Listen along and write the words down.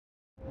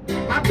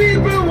My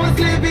people was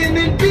living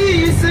in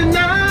peace and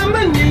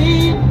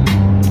harmony.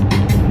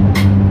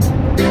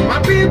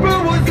 My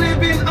people was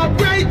living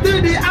upright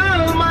to the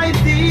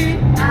Almighty.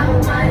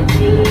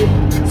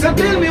 So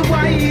tell me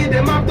why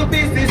them have to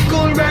face this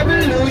cold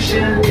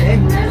revolution. And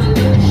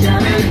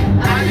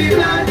the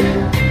blood,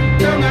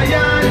 down a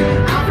yard,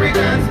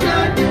 Africans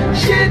blood,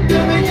 shed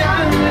down a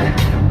yard.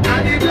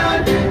 And the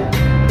blood,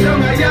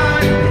 down a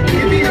yard,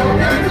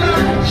 Ethiopian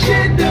blood,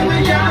 shed down a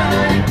yard.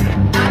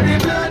 And the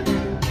blood,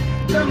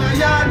 down a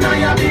yard, now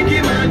your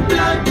biggie man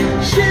blood,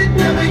 shed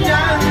down a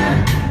yard.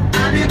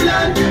 And the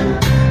blood,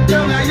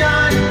 down a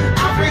yard,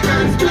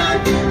 Africans blood,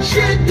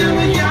 shed down a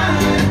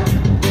yard.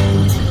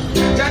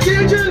 The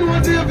children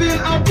was living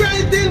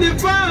upright in the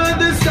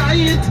Father's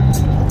sight.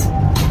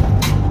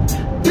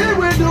 They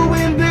were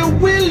doing the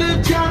will of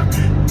God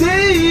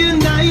day and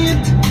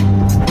night.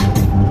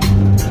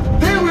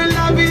 They were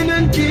loving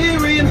and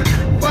caring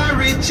for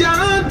each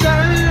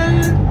other.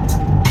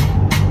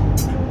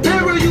 They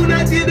were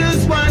united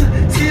as one,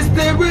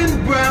 sister and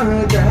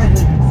brother.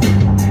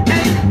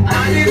 Hey,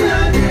 and the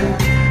blood,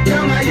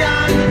 down a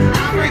yard,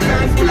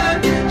 Africans blood,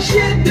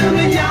 shed down a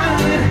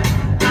yard.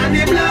 And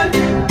the blood,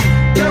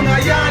 down a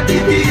yard,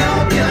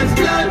 Ethiopians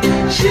blood,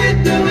 shed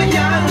down a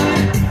yard.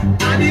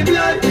 And the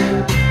blood,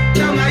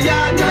 down a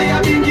yard, now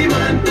your biggie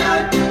man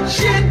blood,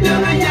 shed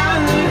down a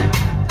yard.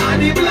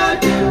 And the blood,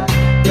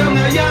 down a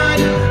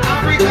yard,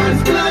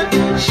 Africans blood,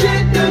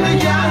 shed down a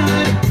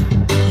yard.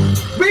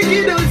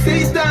 Wicked old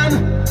Satan,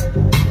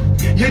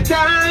 your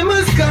time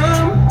has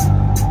come.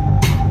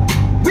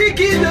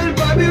 Wicked old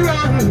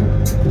Babylon,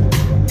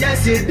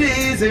 yes your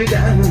days are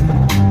done.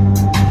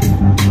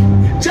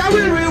 Jah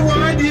will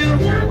reward you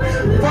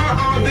for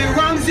all the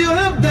wrongs you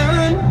have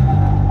done.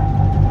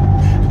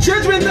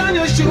 Judgment on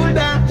your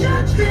shoulder,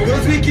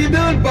 those wicked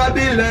old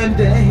Babylon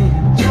day.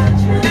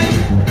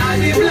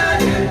 And the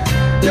blood,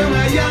 down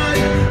a yard,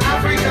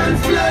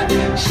 Africans blood,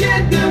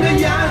 shed down a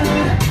yard.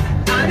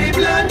 And the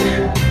blood,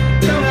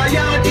 down a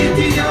yard,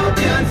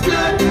 Ethiopians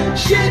blood,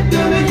 shed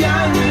down a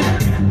yard.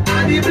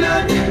 And the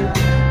blood,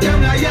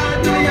 down a yard,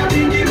 now your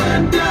biggie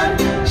man blood,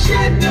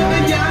 shed down a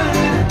yard.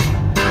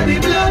 And the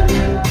blood,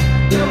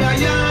 down a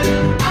yard,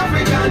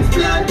 Africans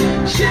blood,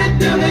 shed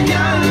down a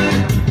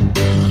yard.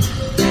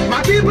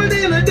 My people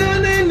didn't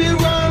done any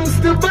wrongs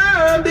to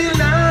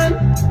Babylon.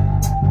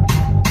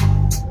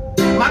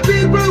 My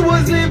people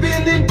was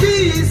living in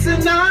peace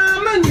and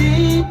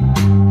harmony.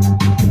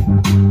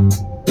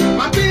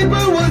 My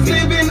people was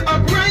living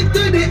upright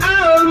to the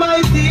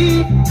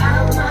Almighty.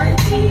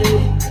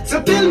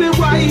 So tell me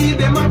why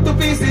them have to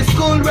face this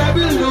cold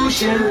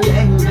revolution.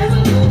 And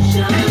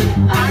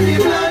the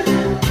blood,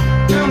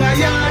 down a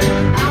yard,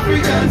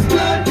 Africans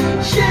blood,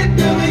 shed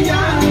down a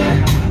yard.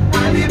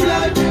 And the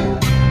blood,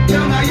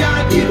 down a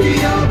yard,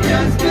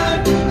 Ethiopians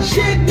blood,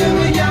 shed down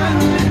a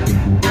yard.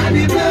 And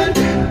the blood,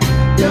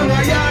 down a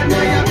yard,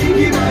 now your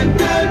biggie man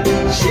blood,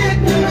 shed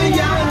down a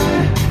yard.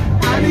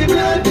 And the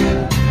blood,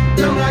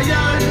 down a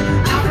yard,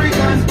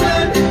 Africans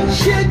blood,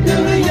 shed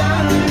down a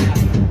yard.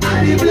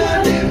 And the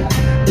blood,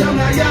 down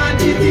a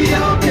yard,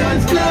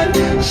 Ethiopians blood,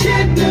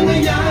 shed down a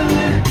yard.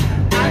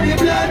 And the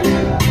blood,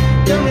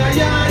 down a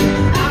yard,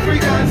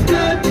 Africans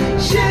blood,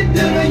 shed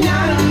down a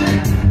yard.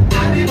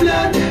 And the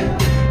blood,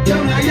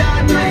 down a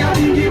yard, now your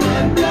biggie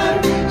man blood,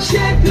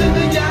 shed down a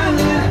yard.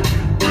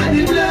 And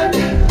the blood,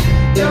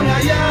 down a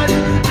yard,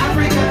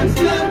 Africans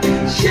blood,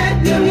 shed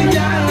down a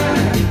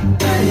yard.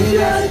 And the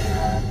blood.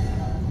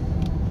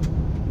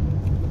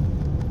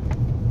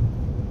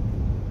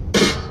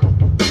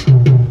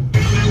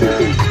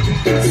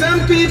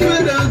 Some people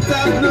don't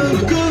have no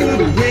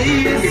good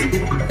ways.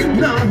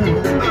 No,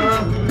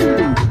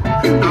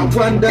 I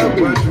wonder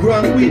what's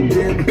wrong with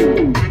them.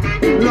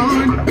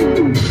 Lord,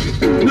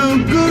 no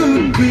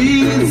good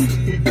ways.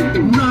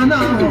 No,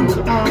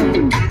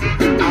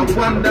 I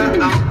wonder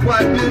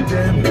what with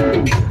them.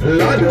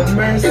 Lord of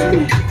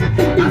mercy,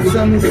 as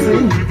some say.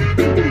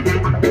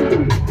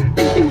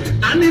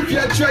 And if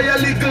you try a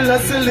little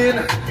hustling,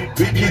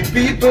 wicked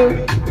people,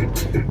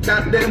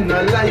 that them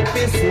no like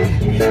this,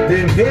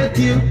 them hate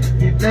you,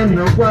 them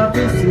no want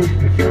this,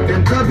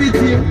 them covet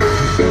you.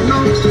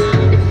 No,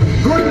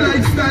 good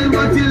lifestyle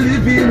what you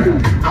live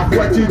in, of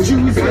what you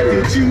choose,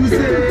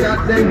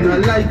 that them no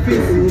like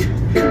this,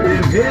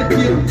 them hate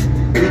you.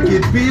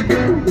 Wicked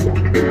people,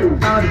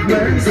 out of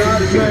mercy,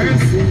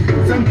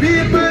 some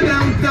people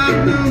don't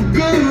have no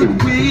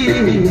good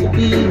ways.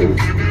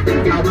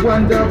 I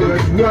wonder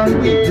what's wrong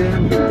with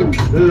them.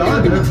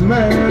 Lord of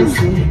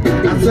mercy,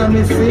 as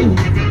I sing.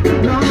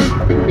 No,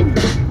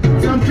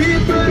 some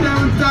people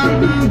don't have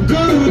no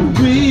good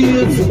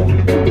ways.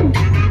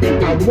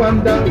 I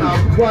wonder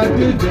what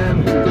did them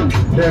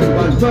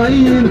was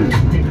buying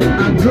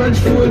and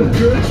grudgeful.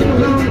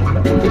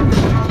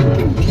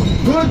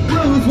 Good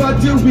clothes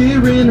what you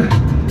wearing,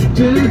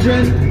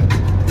 children,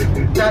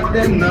 that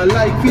them no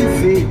like you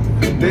see.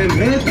 Them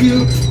hate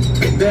you,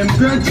 them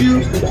grudge you,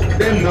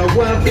 them no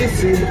want to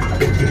see.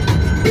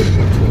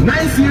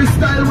 Nice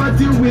hairstyle what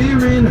you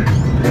wearing,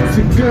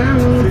 See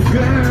girls,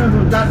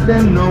 that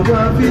them no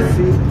want to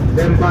see.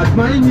 Them bad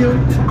mind you,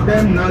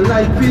 them no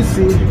like to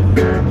see.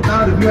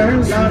 Out of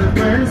mercy, out of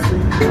mercy.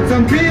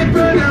 Some people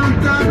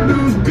don't have no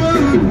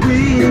good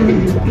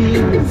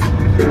ways.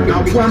 I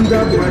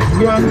wonder what's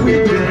wrong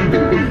with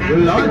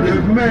them. Lord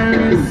have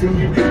mercy,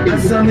 I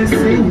saw me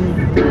sing,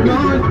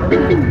 Lord.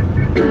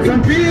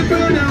 Some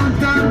people don't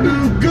have no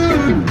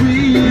good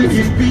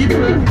ways.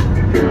 People,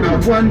 I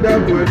wonder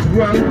what's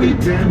wrong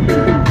with them.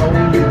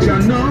 Only Jah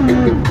know.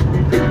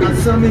 I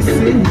saw me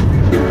sing,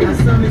 I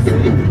saw me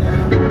sing.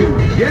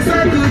 Yes,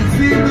 I could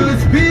see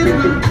those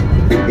people.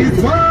 It's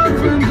far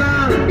from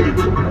God.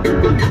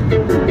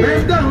 They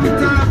don't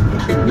have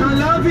no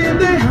love in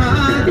their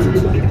heart.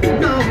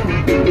 No.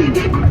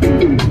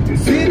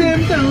 See them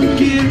don't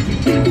care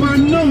for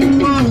no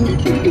one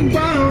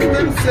about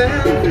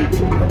themselves.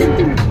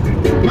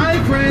 My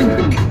friend,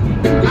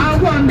 I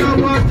wonder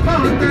what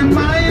heart and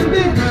mind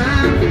they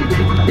have.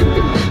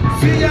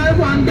 See, I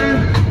wonder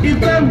if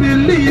they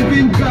believe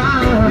in God.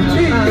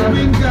 Believe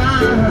in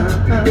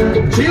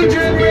God.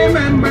 Children,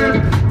 remember,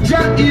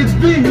 Jah is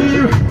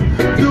here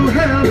to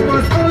help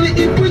us only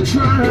if we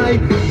try.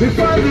 The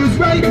Father's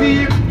right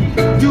here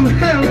to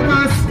help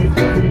us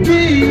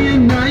be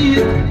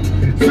united.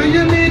 So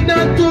you need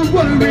not to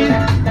worry,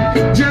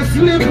 just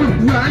live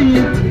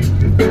right.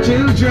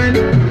 Children,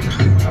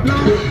 no,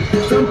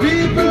 some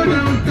people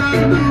don't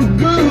have no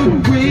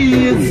good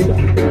ways.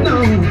 No,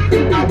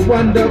 I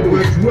wonder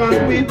what's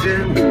wrong with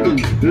them.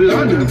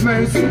 Lord of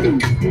mercy,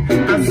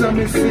 I saw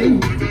me sing.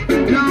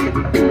 No,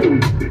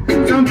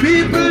 some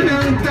people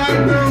don't have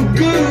no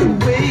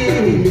good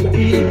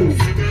ways.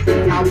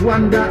 I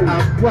wonder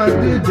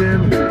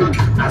them.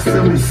 I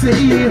saw me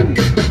sing.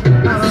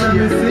 I saw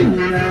me sing.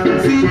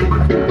 See,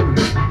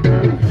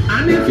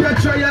 and if you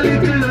try a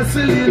little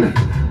hustling,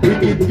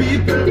 wicked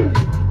people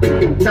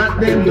that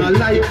them no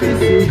like to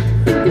see,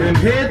 them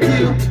hate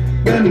you,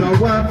 them no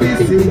want to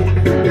see,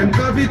 them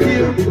covet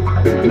you.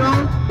 No,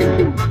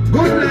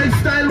 good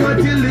lifestyle what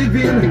you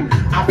living,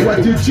 of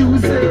what you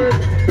choose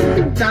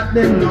it, that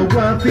them no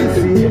want to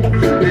see,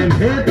 them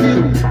hate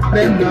you,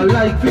 them no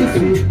like to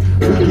see,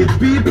 wicked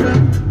people.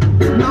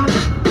 No,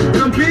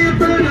 some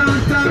people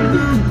don't have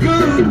no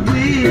good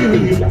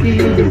ways.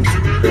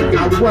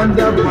 I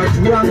wonder what's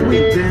wrong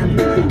with them.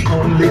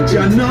 Only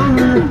Jah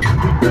know.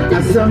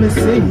 I saw me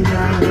sing, I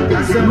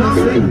saw me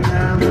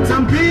sing.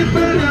 Some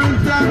people don't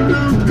have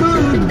no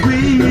good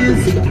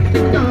ways.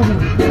 No,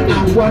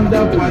 I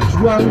wonder what's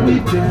wrong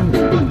with them.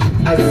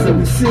 I saw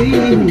me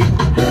sing,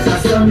 I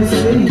saw me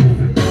sing,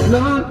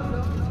 Lord.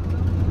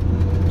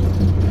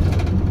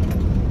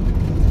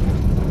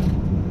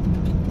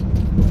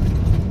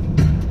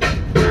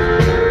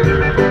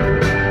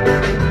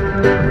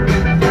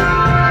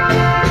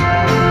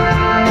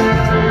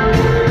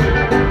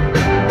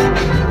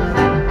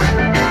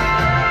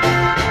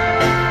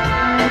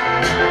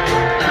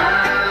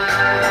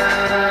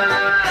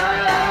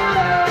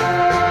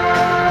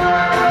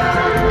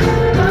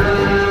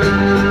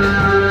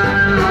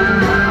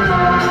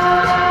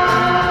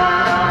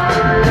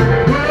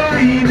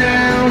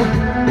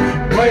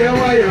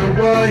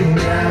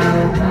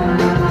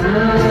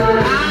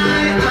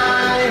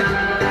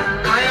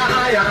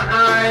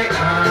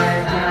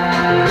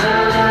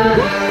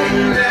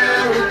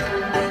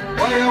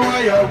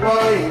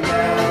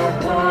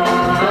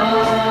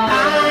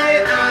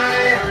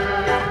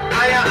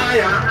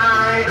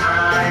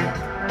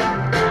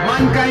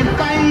 Mankind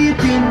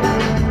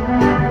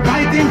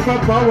fighting for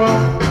power.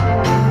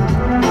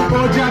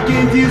 Oh Jah,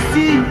 can't you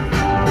see?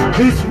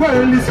 This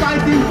world is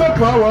fighting for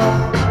power.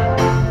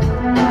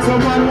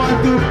 Someone want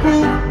to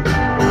prove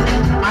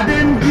I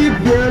didn't give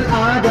world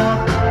order.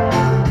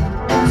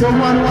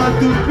 Someone want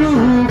to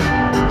prove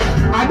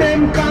I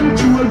didn't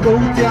control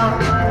both ya.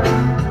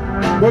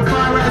 But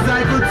far as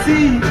I could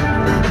see,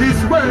 this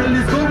world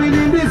is going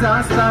in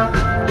disaster.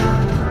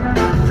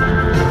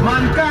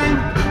 Mankind,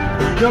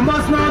 you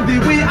must know the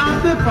way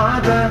of the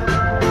Father.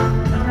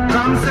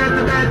 Come set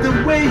a better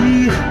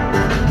way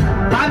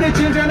by the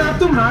children of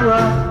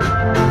tomorrow.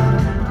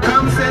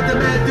 Come set a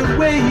better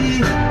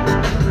way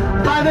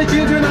by the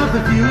children of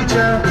the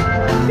future.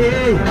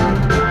 Hey,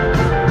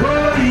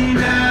 boy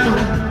now,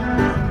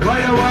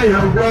 boy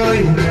now.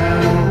 Boy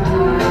now.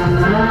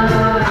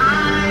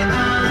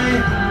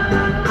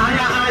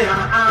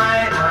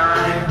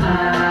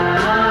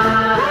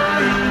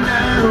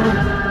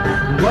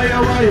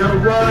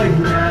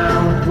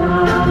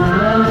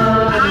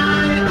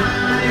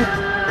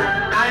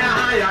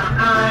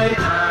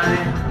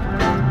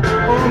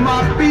 Oh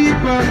my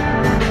people,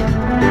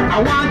 I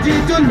want you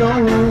to know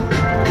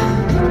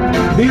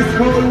this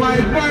whole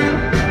wide world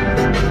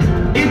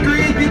is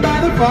created by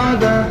the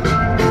Father.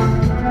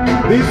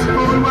 This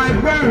whole wide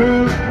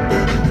world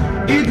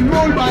is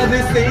ruled by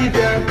the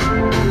Savior.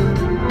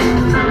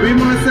 We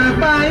must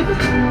abide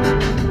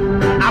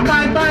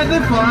by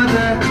the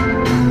Father.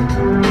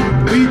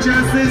 We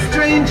just a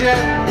stranger,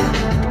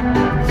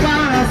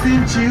 fast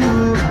into.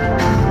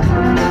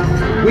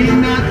 We're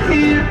not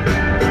here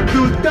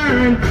to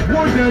turn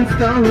wood and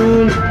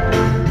stone.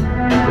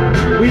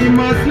 We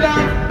must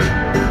love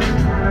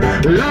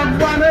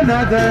one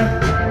another.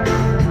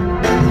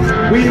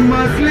 We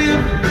must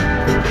live,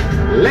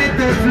 let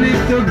us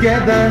live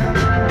together.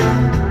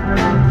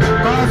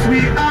 Cause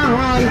we are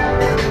all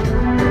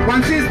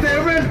one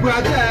sister and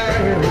brother.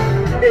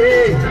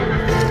 Hey,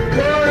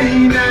 why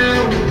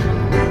now?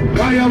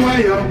 Why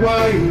now?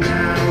 Why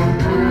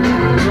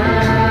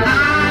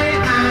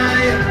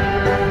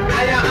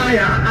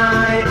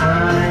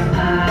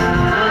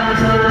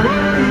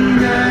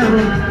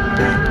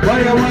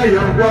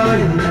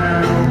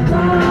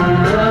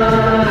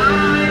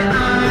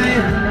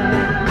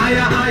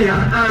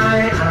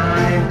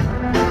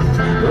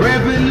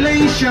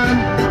Revelation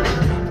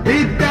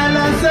did tell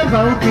us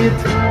about it.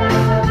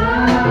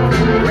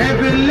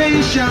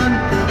 Revelation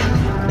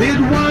did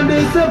warn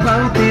us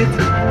about it.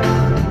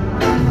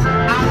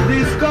 Of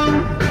this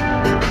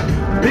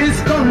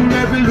come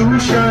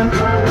revolution.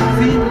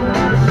 See,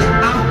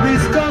 of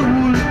this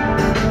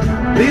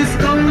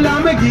come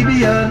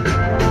Lamagibia.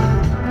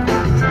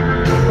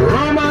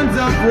 Romans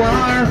of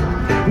war,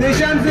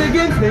 nations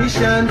against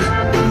nations,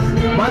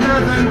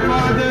 mothers and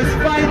fathers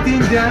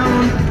fighting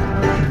down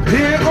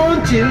their own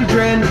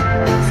children.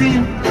 See,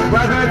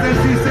 brothers and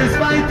sisters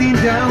fighting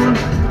down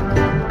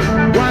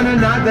one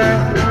another.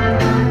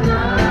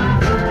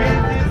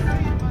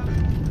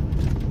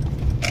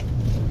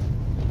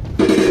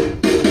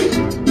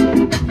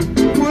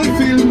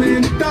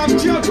 Fulfillment of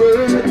your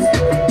words,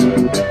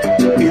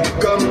 it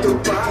come to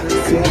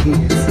pass,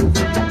 yes.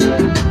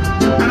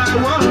 And I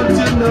want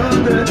to know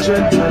the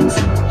Trenton's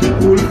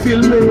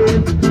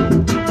fulfillment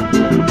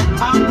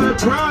of the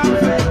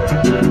prophet.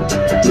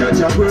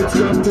 Judge our words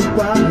come to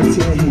pass,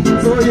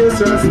 yeah. Oh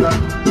yes, Rasta,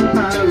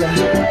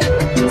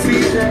 alright.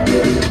 See that,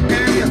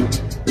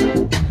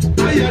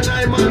 I and I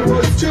man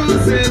was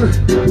chosen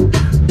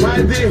by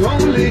the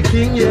Holy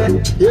King, yeah.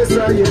 Yes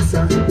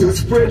sir, to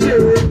spread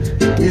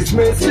his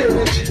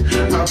message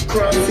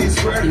across his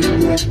realm,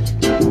 yeah.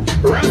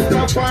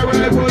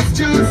 Rastafari was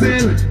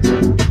chosen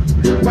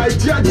by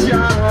Jah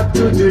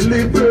to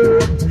deliver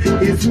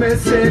his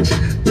message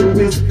to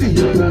his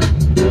people.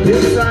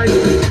 Yes, I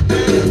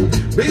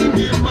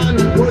Bingy man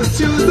was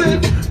chosen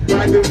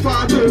by the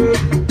Father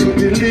to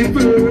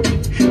deliver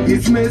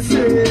his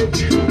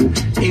message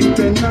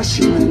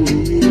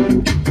internationally.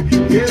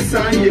 Yes, I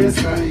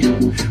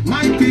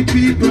mighty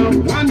people,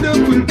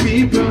 wonderful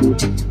people,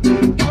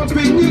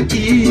 open your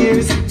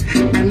ears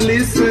and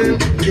listen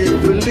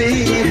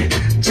carefully.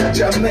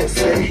 Jah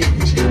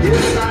message.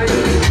 Yes, I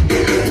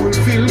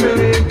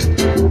fulfillment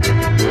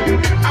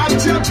of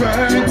your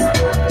words,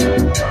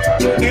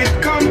 it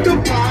come to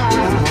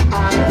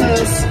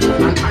pass,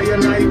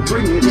 and I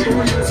bring it.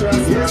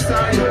 Yes, I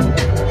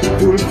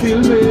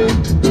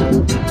fulfillment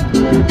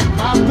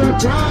of the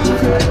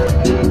prophet.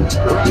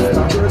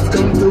 Rasta words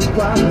come to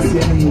pass,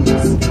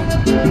 yes.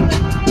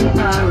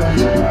 Alright,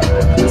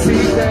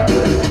 see that?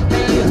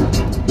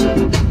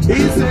 He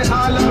said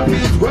all of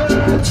his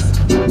words,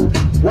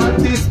 what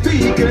he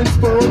speak and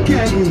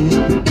spoken,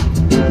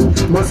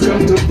 must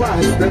come to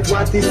pass. That's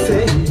what he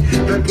say.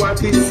 That's what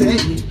he say.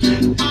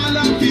 All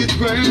of his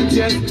words,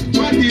 yes,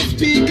 what he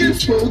speak and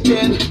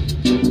spoken,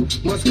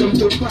 must come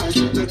to pass.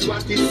 That's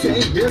what he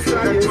say. Yes,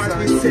 that's what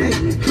he say.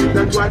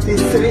 That's what he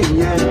say.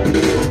 Yeah.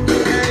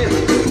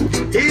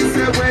 He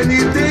said when he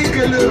take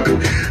a look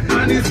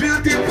on his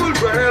beautiful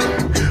world,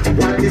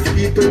 what his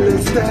people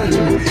has done,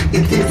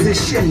 it is a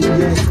shame.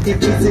 Yes,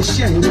 it is a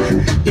shame.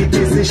 It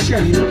is a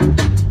shame.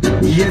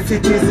 Yes,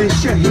 it is a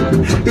shame.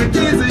 It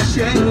is a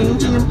shame.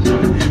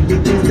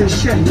 It is a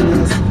shame.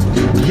 Yes,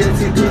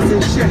 yes, it is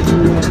a shame.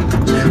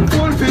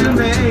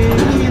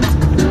 Fulfillment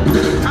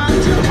of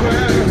your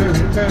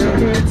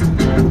words,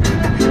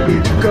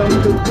 it come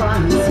to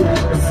pass.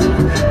 Yes,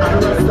 and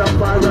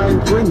Rastafari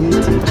bring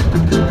it.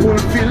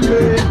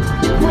 Fulfillment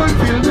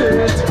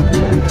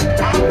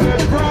of the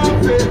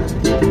prophet.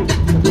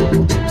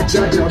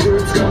 Jah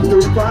words come to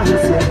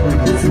pass.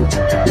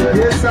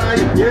 Yes,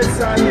 yes,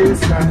 I.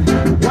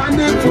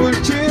 Wonderful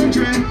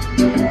children,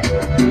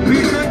 we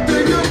look to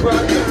your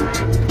brother.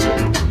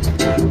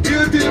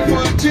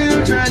 Beautiful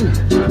children,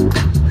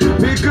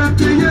 we good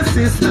to your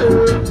sister.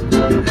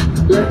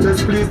 Let us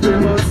please the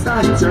Most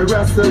High, Jah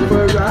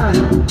Rastafari.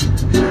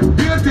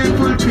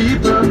 Beautiful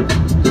people,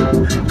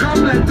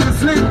 come let us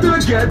live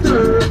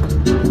together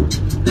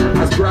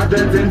as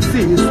brothers and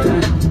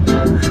sisters.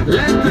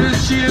 Let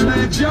us share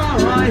the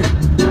joy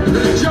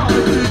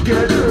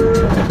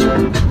together.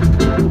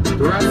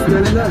 Rasta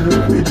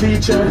love with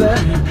each other.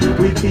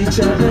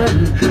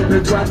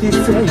 That's what he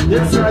say.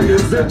 Yes,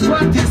 that's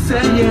what he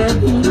say. Yes,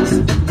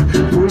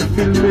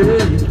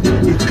 fulfillment,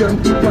 it come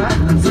to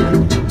pass.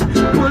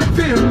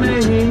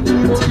 Fulfillment,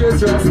 oh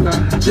yes, Rasta.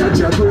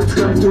 Jah words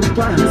come to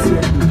pass.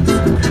 Yes,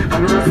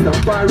 and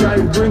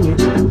Rastafari bring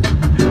it.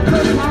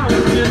 As long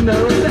as you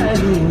know that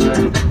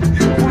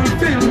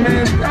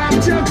fulfillment of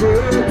your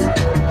words,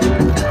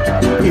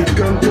 it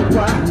come to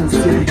pass.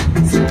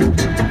 Yes,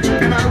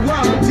 and I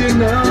want you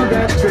know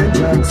that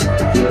Trenton,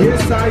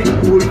 yes, I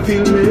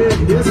fulfill me,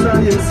 yes, I,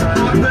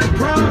 of the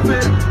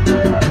prophet,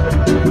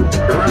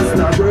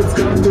 Rasta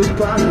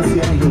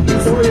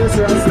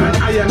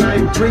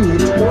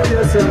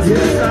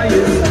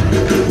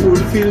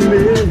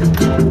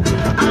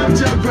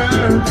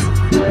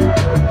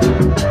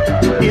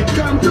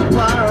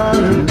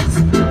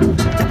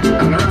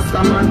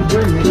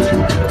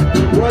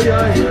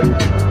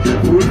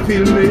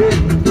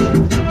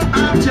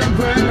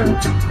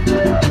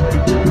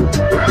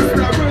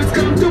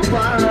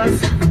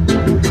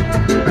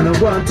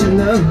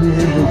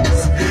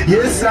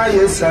Yes, I,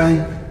 yes, I.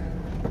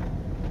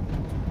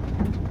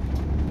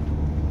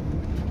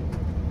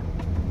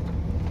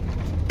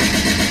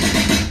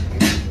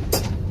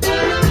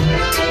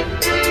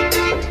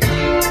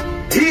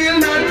 He'll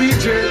not be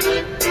dread.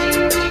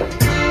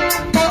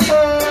 Oh,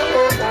 oh,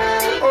 oh,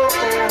 oh, oh,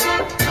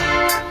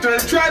 oh. To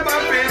tribe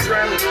of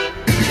Israel.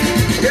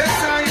 Yes,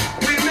 I,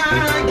 we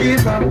not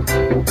give up.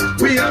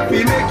 We have to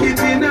make it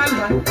in our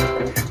life.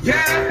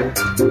 Yeah.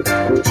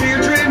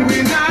 Children,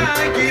 we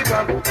not give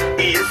up.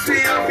 Yes, we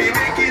have to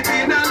make it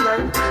in our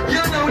life.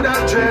 You know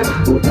that dread.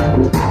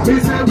 We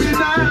say we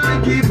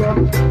not give up.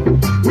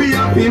 We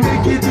have to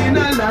make it in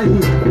our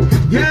life.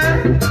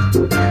 Yeah.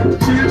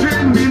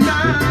 Children, we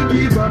not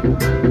give up.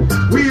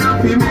 We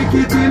have to make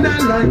it in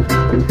our life.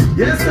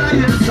 Yes, I,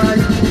 yes, I.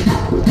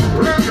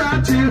 Work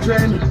our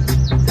children.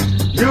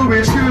 You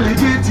will surely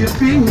get your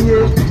thing,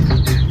 yeah.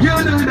 You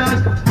know that.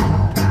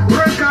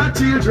 Work our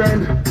children.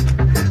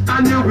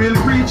 And you will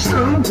reach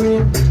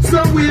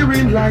somewhere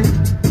in life.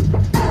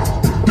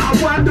 I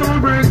want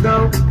don't break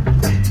down.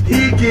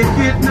 He can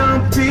get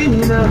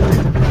nothing.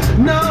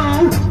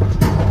 No.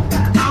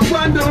 I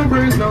want don't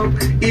break down.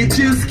 It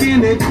just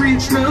can't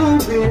reach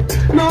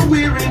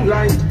nowhere in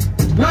life.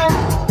 No,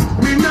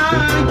 we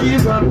not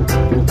give up.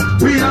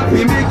 We have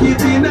to make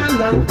it in our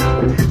life.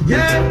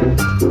 Yeah,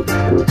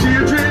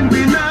 children,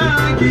 we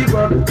not give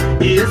up.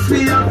 Yes,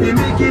 we have to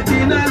make it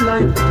in our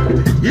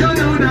life. You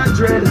know that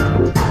dread.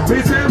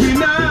 We say we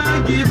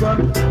not give up.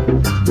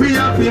 We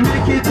have to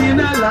make it in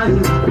our life.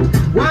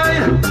 Why?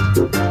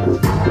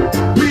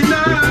 We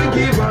not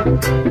give up.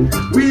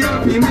 We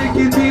have to make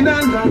it in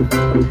our life.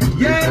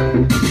 Yeah,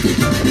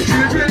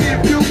 children,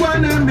 if you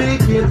wanna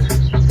make it,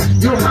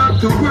 you have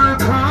to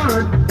work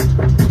hard.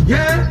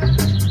 Yeah,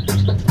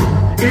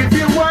 if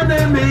you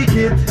wanna make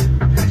it,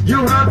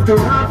 you have to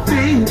have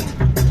faith.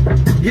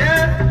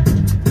 Yeah,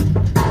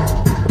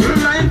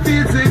 life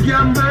is a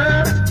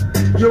gamble.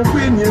 You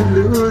win, you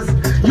lose.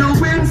 You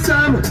win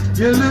some,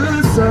 you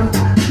lose some.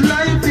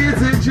 Life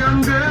is a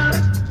jungle.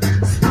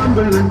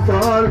 Stumble and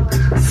fall,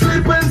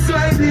 slip and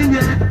slide in,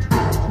 yeah.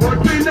 But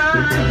we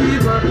not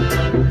give up.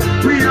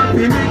 We have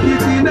to make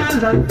it in our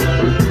life.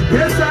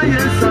 Yes, I,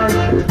 yes, I.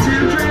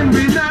 Children,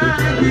 we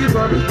not give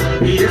up.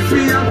 Yes,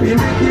 we have to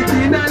make it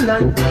in our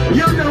life.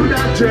 You know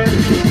that trend.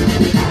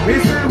 We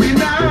say we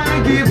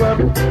not give up.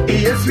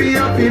 Yes, we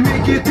have to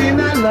make it in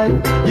our life.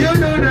 You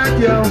know that,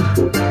 yo.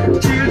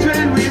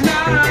 Children, we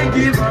not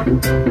give up.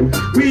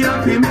 We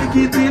have to make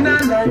it in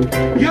our life.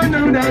 You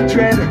know that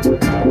trend.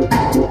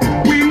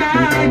 We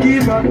not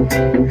give up.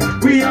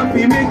 We have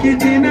to make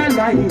it in our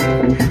life.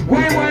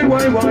 Why?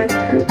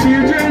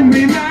 Children,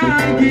 we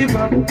not give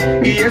up.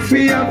 Yes,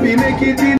 we have to make it in